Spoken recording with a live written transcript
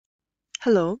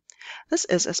Hello, this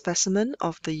is a specimen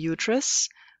of the uterus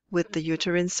with the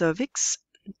uterine cervix,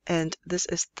 and this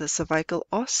is the cervical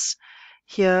os.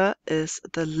 Here is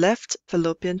the left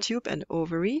fallopian tube and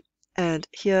ovary, and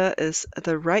here is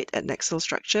the right adnexal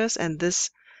structures, and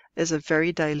this is a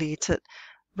very dilated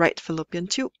right fallopian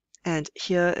tube, and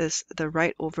here is the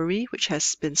right ovary, which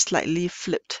has been slightly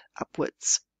flipped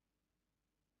upwards.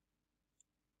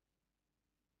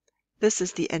 This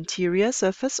is the anterior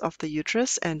surface of the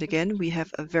uterus, and again we have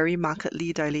a very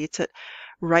markedly dilated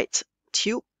right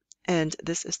tube, and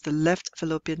this is the left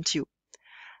fallopian tube.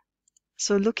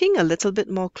 So looking a little bit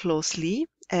more closely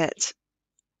at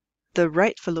the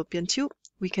right fallopian tube,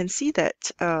 we can see that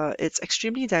it's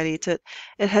extremely dilated.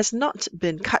 It has not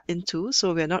been cut into,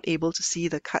 so we're not able to see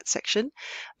the cut section,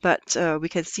 but we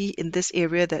can see in this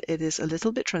area that it is a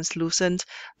little bit translucent.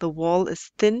 The wall is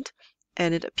thinned,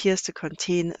 and it appears to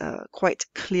contain quite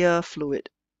clear fluid.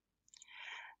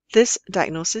 This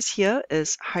diagnosis here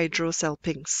is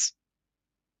Hydrosalpinx.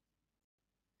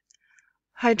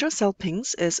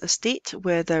 Hydrosalpinx is a state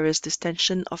where there is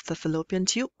distension of the fallopian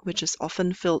tube, which is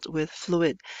often filled with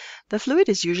fluid. The fluid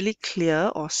is usually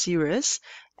clear or serous,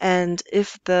 and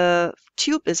if the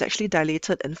tube is actually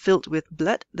dilated and filled with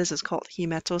blood, this is called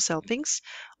hematosalpinx,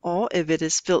 or if it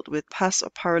is filled with pus or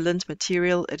purulent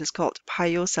material, it is called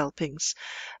pyosalpinx.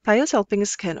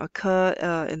 Pyosalpinx can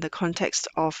occur in the context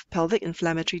of pelvic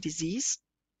inflammatory disease.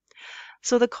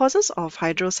 So the causes of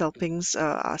hydrosalpinx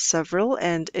are several,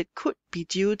 and it could be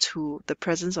due to the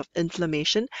presence of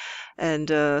inflammation, and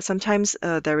sometimes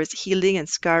there is healing and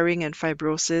scarring and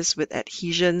fibrosis with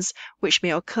adhesions, which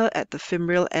may occur at the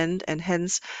femoral end and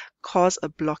hence cause a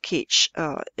blockage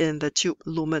in the tube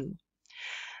lumen.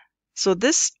 So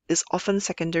this is often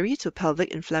secondary to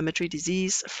pelvic inflammatory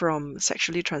disease from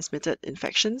sexually transmitted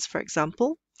infections, for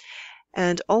example,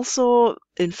 and also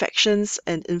infections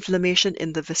and inflammation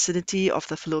in the vicinity of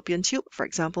the fallopian tube, for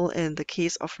example, in the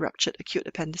case of ruptured acute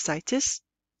appendicitis.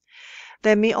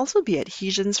 There may also be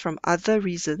adhesions from other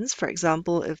reasons, for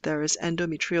example, if there is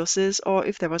endometriosis or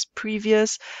if there was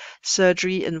previous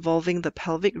surgery involving the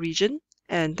pelvic region,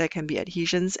 and there can be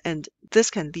adhesions, and this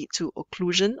can lead to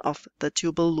occlusion of the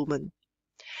tubal lumen.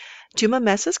 Tumor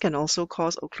masses can also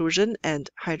cause occlusion and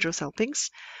hydrosalpinx.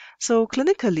 So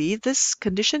clinically, this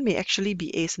condition may actually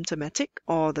be asymptomatic,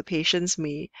 or the patients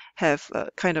may have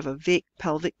kind of a vague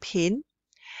pelvic pain.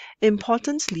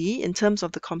 Importantly, in terms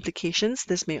of the complications,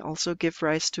 this may also give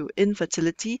rise to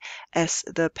infertility, as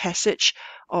the passage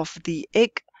of the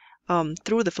egg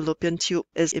through the fallopian tube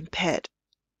is impaired.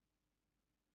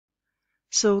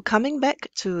 So coming back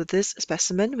to this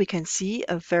specimen, we can see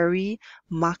a very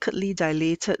markedly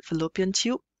dilated fallopian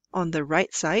tube on the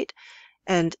right side,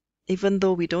 and even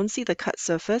though we don't see the cut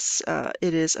surface,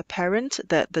 it is apparent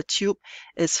that the tube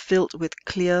is filled with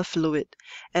clear fluid.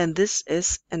 And this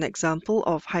is an example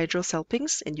of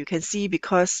hydrosalpinx, and you can see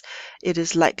because it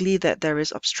is likely that there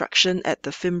is obstruction at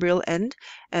the femoral end,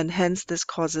 and hence this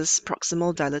causes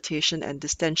proximal dilatation and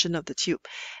distension of the tube.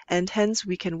 And hence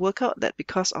we can work out that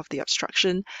because of the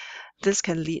obstruction, this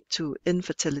can lead to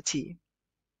infertility.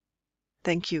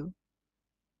 Thank you.